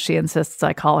 as she insists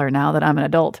I call her now that I'm an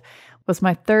adult, was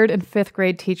my 3rd and 5th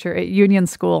grade teacher at Union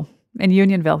School in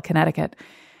Unionville, Connecticut.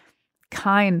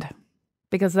 Kind,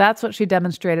 because that's what she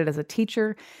demonstrated as a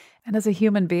teacher and as a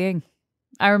human being.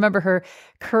 I remember her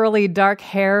curly, dark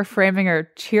hair framing her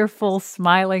cheerful,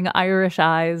 smiling Irish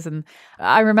eyes. And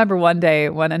I remember one day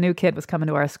when a new kid was coming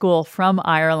to our school from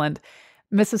Ireland,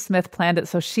 Mrs. Smith planned it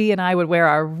so she and I would wear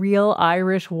our real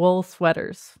Irish wool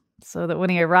sweaters so that when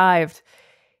he arrived,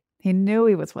 he knew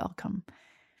he was welcome.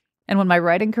 And when my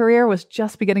writing career was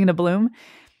just beginning to bloom,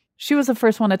 she was the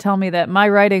first one to tell me that my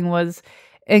writing was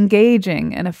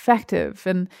engaging and effective.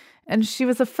 And she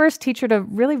was the first teacher to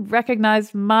really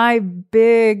recognize my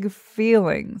big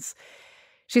feelings.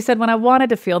 She said when I wanted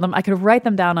to feel them, I could write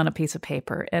them down on a piece of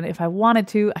paper. And if I wanted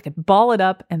to, I could ball it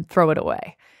up and throw it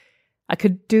away. I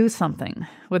could do something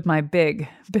with my big,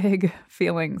 big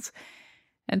feelings.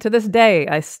 And to this day,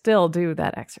 I still do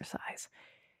that exercise.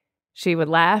 She would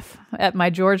laugh at my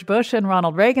George Bush and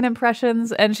Ronald Reagan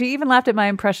impressions, and she even laughed at my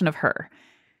impression of her,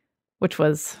 which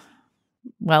was,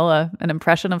 well, an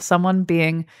impression of someone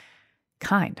being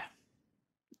kind.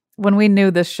 When we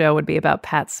knew this show would be about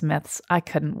Pat Smiths, I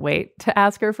couldn't wait to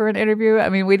ask her for an interview. I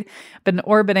mean, we'd been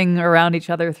orbiting around each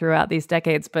other throughout these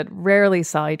decades, but rarely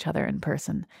saw each other in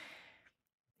person.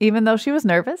 Even though she was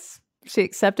nervous, she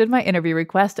accepted my interview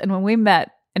request, and when we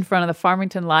met in front of the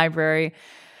Farmington Library,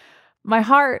 my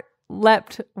heart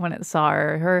leapt when it saw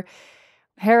her. Her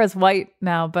hair is white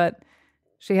now, but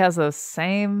she has those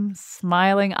same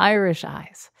smiling Irish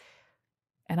eyes.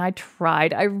 And I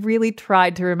really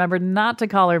tried to remember not to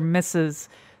call her Mrs.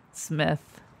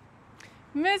 Smith.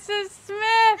 Mrs.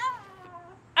 Smith!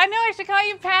 I know I should call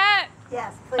you Pat.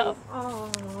 Yes, please. Oh,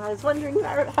 I was wondering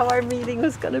how our meeting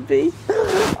was going to be.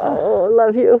 Oh, I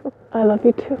love you. I love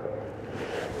you too.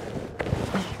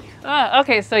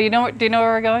 Okay, so do you know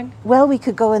where we're going? Well, we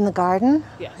could go in the garden.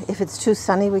 Yes. If it's too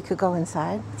sunny, we could go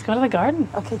inside. Let's go to the garden.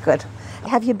 Okay, good.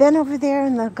 Have you been over there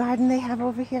in the garden they have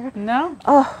over here? No.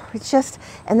 Oh,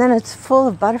 and then it's full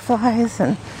of butterflies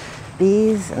and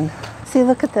bees and, see,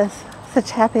 look at this.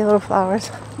 Such happy little flowers.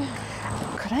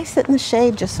 Could I sit in the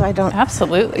shade just so I don't...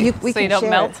 Absolutely. We so you don't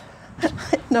melt?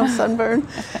 No sunburn.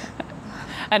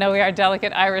 I know we are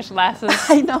delicate Irish lasses.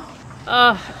 I know.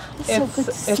 Oh,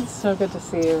 it's so good to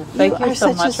see you. Thank you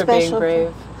so much for being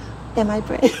brave. Am I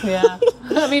brave? Yeah.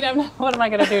 I mean, what am I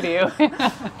going to do to you?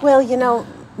 Well, you know,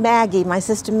 Maggie, my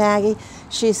sister Maggie,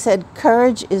 she said,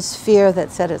 courage is fear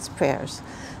that said its prayers.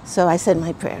 So I said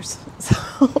my prayers.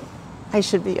 So I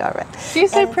should be all right. Do you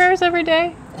say prayers every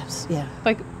day? Yes, yeah.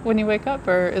 Like when you wake up,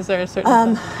 or is there a certain...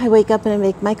 I wake up and I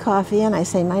make my coffee and I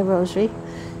say my rosary.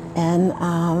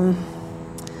 And,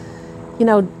 you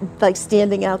know, like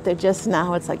standing out there just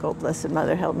now, it's like, oh, Blessed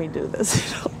Mother, help me do this.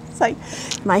 You know, it's like,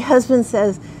 my husband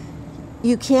says,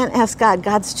 you can't ask God.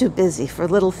 God's too busy for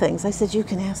little things. I said, you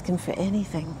can ask him for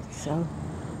anything. So,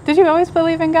 did you always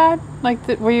believe in God? Like,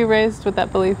 were you raised with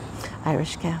that belief?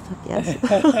 Irish Catholic, yes.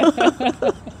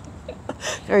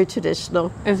 Very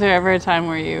traditional. Is there ever a time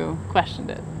where you questioned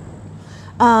it?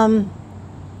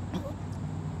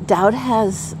 Doubt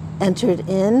has entered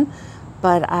in,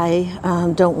 but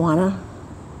I don't want to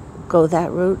go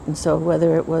that route. And so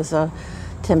whether it was a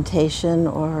temptation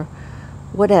or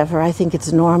whatever, I think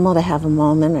it's normal to have a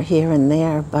moment or here and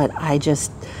there, but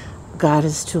God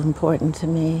is too important to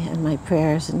me and my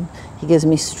prayers, and he gives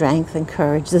me strength and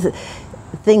courage. The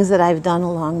things that I've done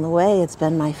along the way, it's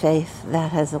been my faith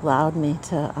that has allowed me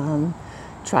to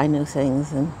try new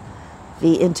things and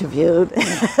be interviewed.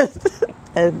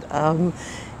 And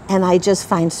I just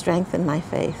find strength in my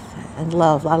faith and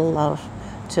love, a lot of love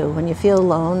too. When you feel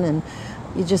alone and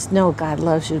you just know God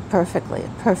loves you perfectly,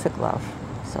 perfect love.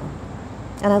 So,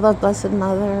 and I love Blessed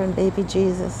Mother and baby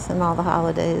Jesus and all the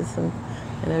holidays, and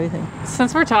and everything.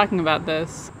 Since we're talking about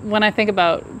this, when I think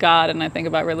about God and I think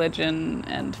about religion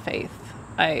and faith,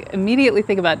 I immediately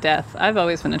think about death. I've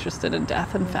always been interested in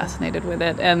death and fascinated with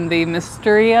it and the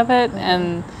mystery of it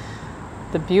and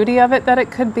the beauty of it that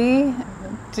it could be.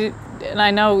 And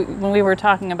I know when we were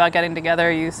talking about getting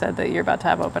together, you said that you're about to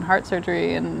have open heart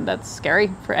surgery, and that's scary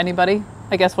for anybody.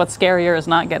 I guess what's scarier is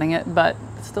not getting it, but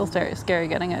it's still scary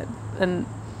getting it. And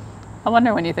I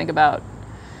wonder when you think about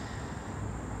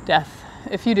death,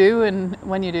 if you do and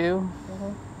when you do,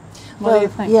 what do you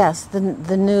think? Yes, the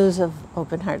news of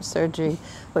open heart surgery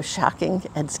was shocking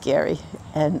and scary.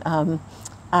 And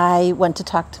I went to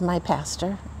talk to my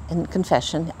pastor in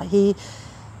confession.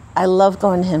 I love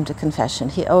going to him to confession.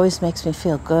 He always makes me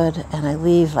feel good, and I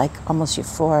leave like almost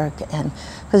euphoric. And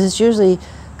because it's usually,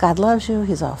 God loves you,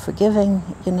 he's all forgiving,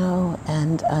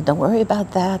 and don't worry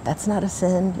about that. That's not a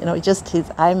sin.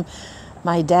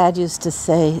 My dad used to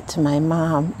say to my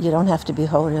mom, you don't have to be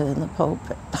holier than the Pope.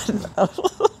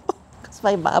 Because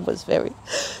my mom was very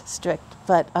strict.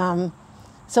 But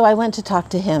so I went to talk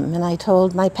to him, and I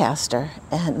told my pastor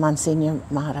and Monsignor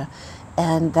Mata,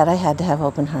 and that I had to have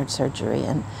open heart surgery.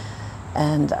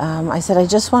 And I said, I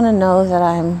just want to know that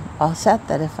I'm all set,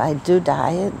 that if I do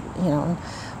die,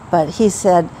 But he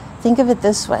said, think of it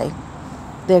this way.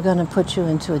 They're going to put you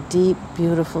into a deep,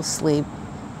 beautiful sleep.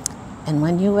 And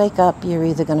when you wake up, you're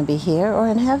either going to be here or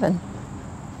in heaven.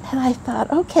 And I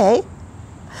thought, okay,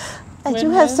 I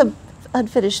do have some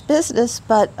unfinished business,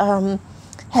 but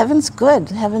heaven's good.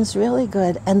 Heaven's really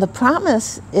good. And the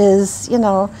promise is,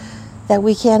 that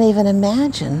we can't even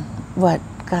imagine what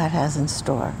God has in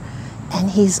store.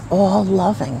 And he's all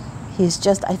loving.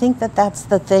 I think that's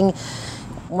the thing.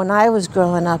 When I was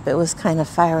growing up, it was kind of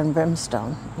fire and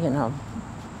brimstone,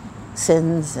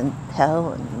 sins and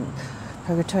hell and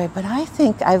purgatory. But I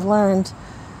think I've learned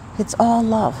it's all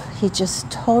love. He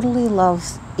just totally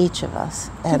loves each of us,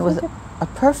 and with a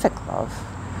perfect love.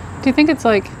 Do you think it's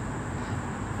like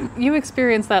you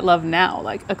experience that love now?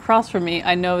 Like across from me,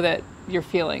 I know that you're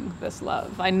feeling this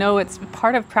love. I know it's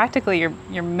part of practically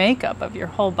your makeup of your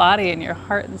whole body and your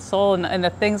heart and soul and the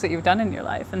things that you've done in your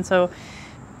life. And so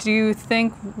do you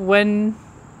think when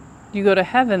you go to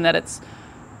heaven that it's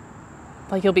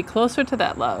like you'll be closer to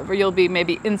that love, or you'll be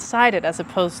maybe inside it as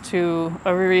opposed to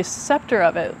a receptor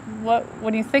of it?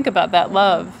 When you think about that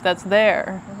love that's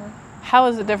there, how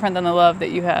is it different than the love that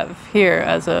you have here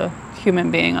as a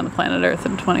human being on the planet Earth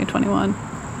in 2021?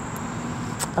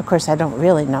 Of course, I don't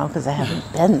really know because I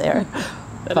haven't been there.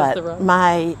 But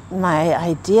my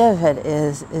idea of it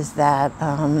is that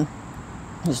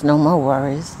there's no more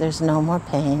worries, there's no more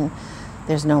pain,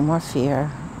 there's no more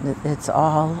fear. It's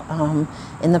all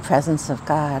in the presence of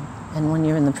God. And when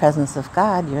you're in the presence of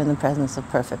God, you're in the presence of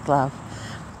perfect love.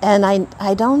 And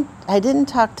I didn't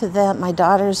talk to them, my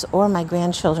daughters or my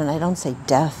grandchildren. I don't say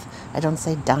death. I don't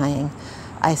say dying.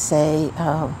 I say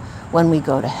when we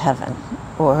go to heaven,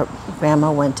 or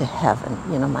Grandma went to heaven.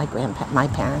 My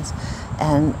parents,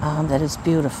 and that is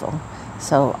beautiful.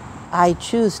 So I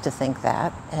choose to think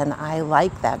that, and I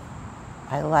like that.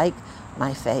 I like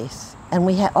my faith, and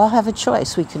we all have a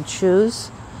choice. We can choose,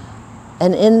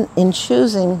 and in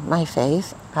choosing my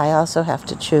faith, I also have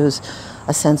to choose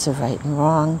a sense of right and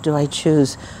wrong. Do I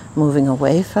choose moving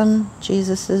away from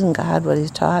Jesus and God, what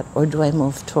he's taught, or do I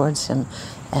move towards him?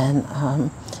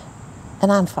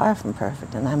 And I'm far from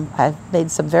perfect, and I've made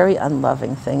some very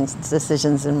unloving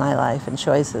decisions in my life, and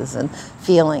choices and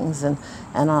feelings and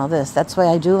all this. That's why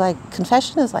I do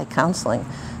confession is like counseling.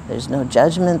 There's no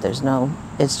judgment,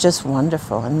 it's just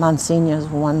wonderful, and Monsignor is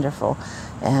wonderful.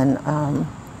 And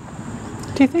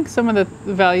do you think some of the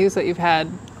values that you've had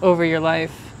over your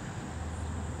life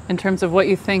in terms of what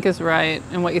you think is right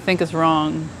and what you think is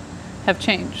wrong have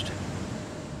changed?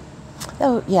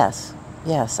 Oh, yes,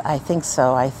 I think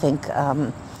so. I think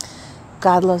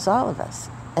God loves all of us,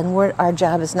 and our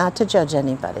job is not to judge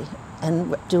anybody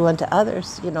and do unto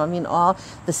others. All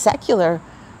the secular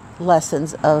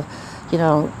lessons of,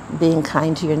 being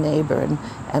kind to your neighbor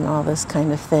and all this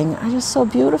kind of thing are just so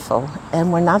beautiful.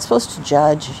 And we're not supposed to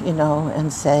judge,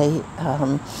 and say,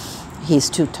 he's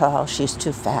too tall, she's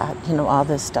too fat, all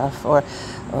this stuff, or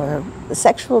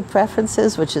sexual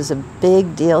preferences, which is a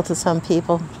big deal to some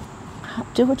people.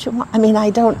 Do what you want.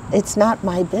 It's not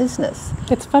my business.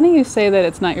 It's funny you say that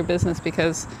it's not your business,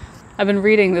 because I've been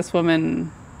reading this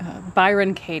woman,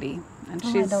 Byron Katie, and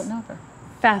she's I don't know her.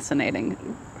 Fascinating.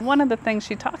 One of the things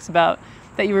she talks about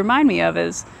that you remind me of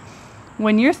is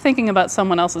when you're thinking about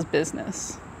someone else's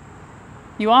business,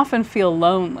 you often feel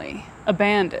lonely,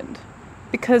 abandoned,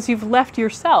 because you've left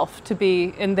yourself to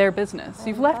be in their business.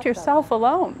 You've left yourself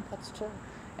alone. That's true.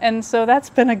 And so that's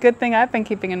been a good thing I've been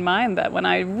keeping in mind, that when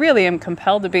I really am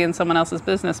compelled to be in someone else's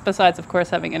business, besides, of course,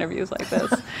 having interviews like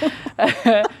this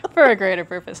for a greater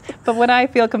purpose, but when I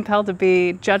feel compelled to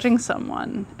be judging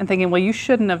someone and thinking, well, you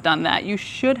shouldn't have done that, you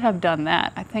should have done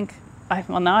that, I think,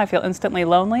 now I feel instantly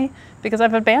lonely because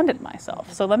I've abandoned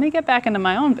myself. So let me get back into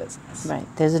my own business. Right.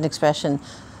 There's an expression,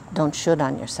 don't should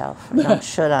on yourself, or don't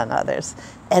should on others.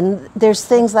 And there's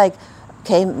things like,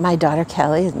 okay, my daughter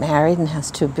Kelly is married and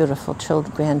has 2 beautiful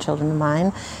grandchildren of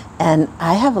mine, and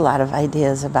I have a lot of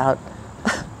ideas about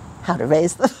how to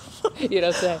raise them. You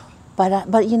don't say.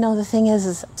 But you know, the thing is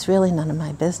it's really none of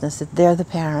my business. They're the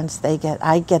parents.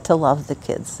 I get to love the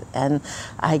kids, and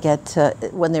I get to,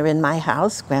 when they're in my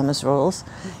house, grandma's rules.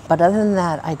 But other than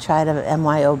that, I try to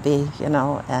MYOB, you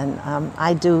know, and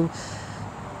I do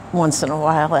once in a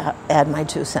while add my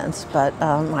 2 cents, but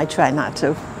I try not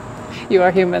to. You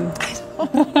are human.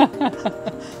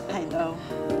 I know.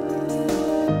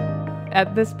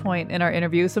 At this point in our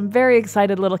interview, some very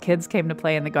excited little kids came to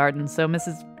play in the garden, so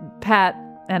Mrs. Pat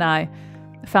and I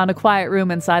found a quiet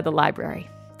room inside the library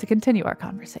to continue our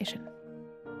conversation.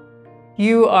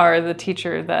 You are the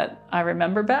teacher that I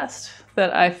remember best,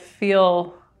 that I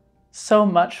feel so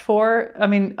much for. I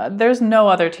mean, there's no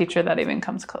other teacher that even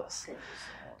comes close.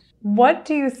 What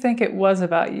do you think it was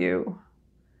about you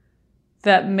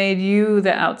that made you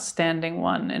the outstanding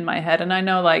one in my head? And I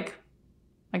know, like,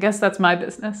 I guess that's my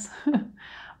business.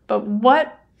 But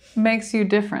what makes you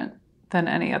different than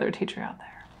any other teacher out there?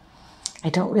 I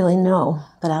don't really know,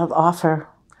 but I'll offer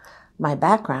my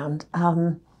background.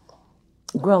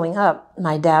 Growing up,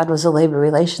 my dad was a labor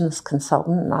relations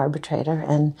consultant and arbitrator,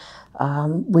 and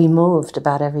we moved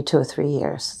about every 2 or 3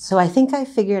 years. So I think I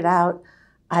figured out,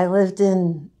 I lived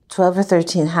in 12 or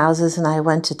 13 houses and I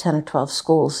went to 10 or 12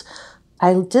 schools.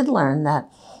 I did learn that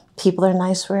people are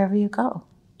nice wherever you go,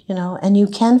 you know, and you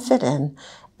can fit in.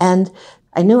 And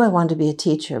I knew I wanted to be a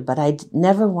teacher, but I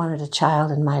never wanted a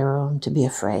child in my room to be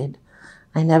afraid.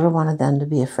 I never wanted them to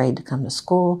be afraid to come to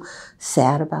school,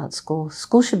 sad about school.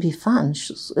 School should be fun.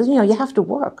 You know, you have to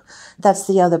work. That's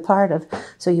the other part of,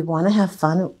 so you want to have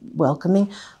fun,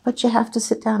 welcoming, but you have to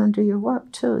sit down and do your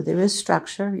work too. There is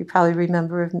structure. You probably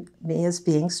remember me as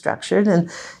being structured,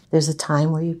 and there's a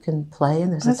time where you can play,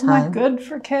 and there's a time. Isn't that good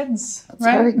for kids? It's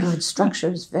very good.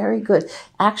 Structure is very good.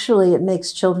 Actually, it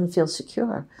makes children feel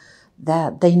secure,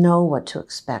 that they know what to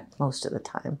expect most of the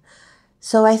time.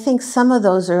 So I think some of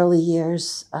those early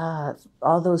years,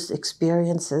 all those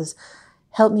experiences,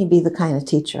 helped me be the kind of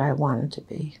teacher I wanted to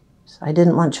be. So I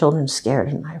didn't want children scared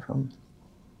in my room.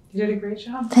 You did a great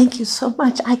job. Thank you so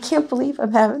much. I can't believe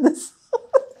I'm having this.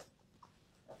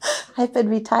 I've been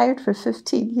retired for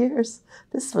 15 years.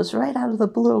 This was right out of the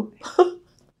blue.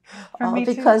 All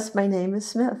because my name is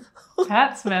Smith.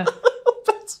 Pat Smith.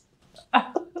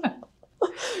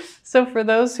 So for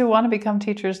those who want to become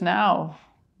teachers now,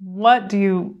 what do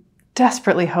you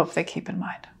desperately hope they keep in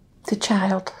mind? The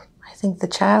child. I think the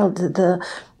child, the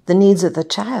needs of the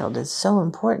child is so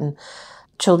important.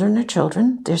 Children are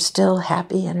children. They're still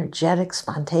happy, energetic,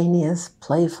 spontaneous,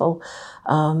 playful.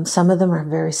 Some of them are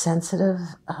very sensitive.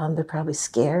 They're probably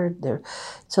scared.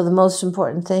 So the most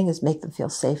important thing is make them feel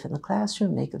safe in the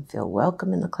classroom, make them feel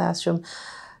welcome in the classroom.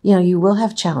 You know, you will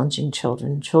have challenging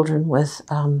children with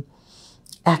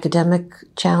academic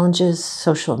challenges,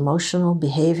 social, emotional,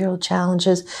 behavioral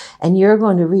challenges, and you're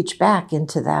going to reach back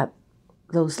into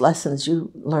those lessons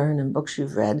you learn and books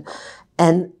you've read,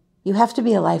 and you have to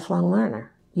be a lifelong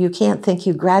learner. You can't think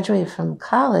you graduated from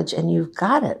college and you've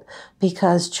got it,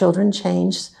 because children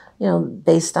change, you know,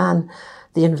 based on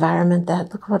the environment.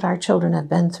 That look what our children have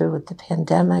been through with the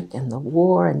pandemic and the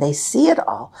war, and they see it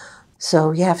all.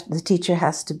 So the teacher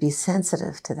has to be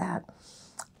sensitive to that.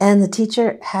 And the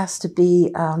teacher has to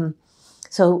be,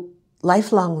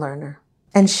 lifelong learner,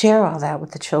 and share all that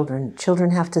with the children.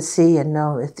 Children have to see and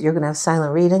know if you're going to have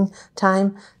silent reading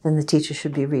time, then the teacher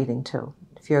should be reading too.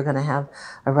 If you're going to have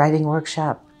a writing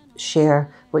workshop,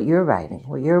 share what you're writing,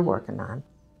 what you're working on.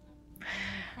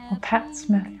 Well, Pat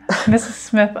Smith, Mrs.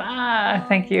 Smith,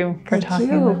 thank you for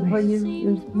talking with me. Well,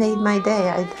 you made my day.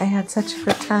 I had such a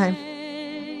good time.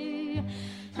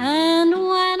 And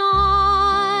when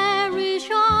Irish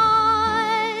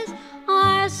eyes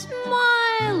are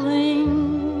smiling,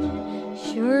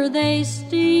 sure they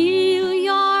steal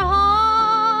your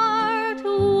heart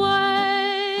away.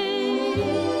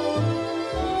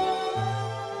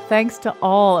 Thanks to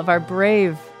all of our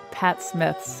brave Pat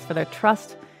Smiths for their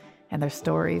trust and their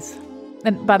stories.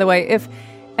 And by the way, if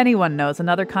anyone knows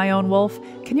another Chion Wolf,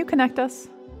 can you connect us?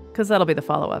 Because that'll be the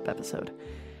follow-up episode.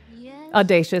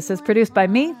 Audacious is produced by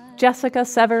me, Jessica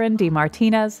Severin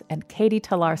DeMartinez, and Katie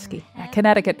Tolarski at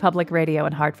Connecticut Public Radio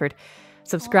in Hartford.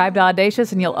 Subscribe to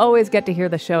Audacious and you'll always get to hear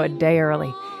the show a day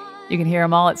early. You can hear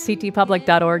them all at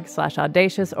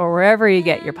ctpublic.org/audacious or wherever you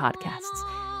get your podcasts.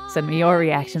 Send me your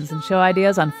reactions and show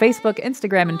ideas on Facebook,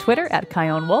 Instagram, and Twitter at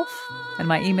Chion Wolf. And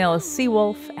my email is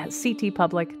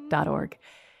cwolf@ctpublic.org.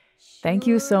 Thank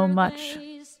you so much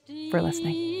for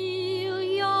listening.